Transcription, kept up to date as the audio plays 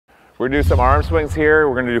We're gonna do some arm swings here.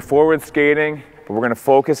 We're gonna do forward skating, but we're gonna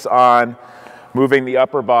focus on moving the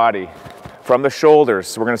upper body from the shoulders.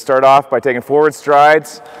 So we're gonna start off by taking forward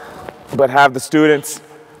strides, but have the students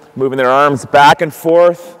moving their arms back and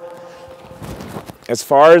forth as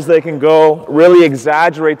far as they can go. Really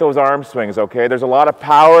exaggerate those arm swings, okay? There's a lot of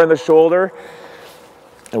power in the shoulder,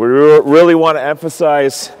 and we really want to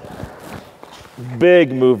emphasize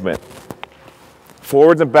big movement.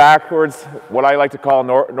 Forwards and backwards, what I like to call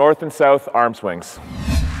north and south arm swings.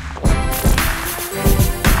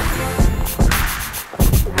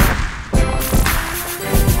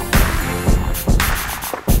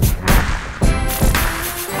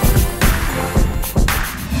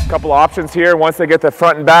 Couple options here. Once they get the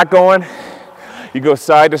front and back going, you go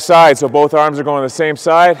side to side, so both arms are going the same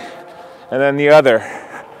side and then the other.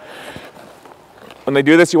 When they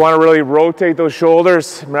do this, you want to really rotate those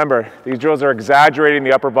shoulders. Remember, these drills are exaggerating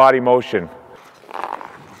the upper body motion.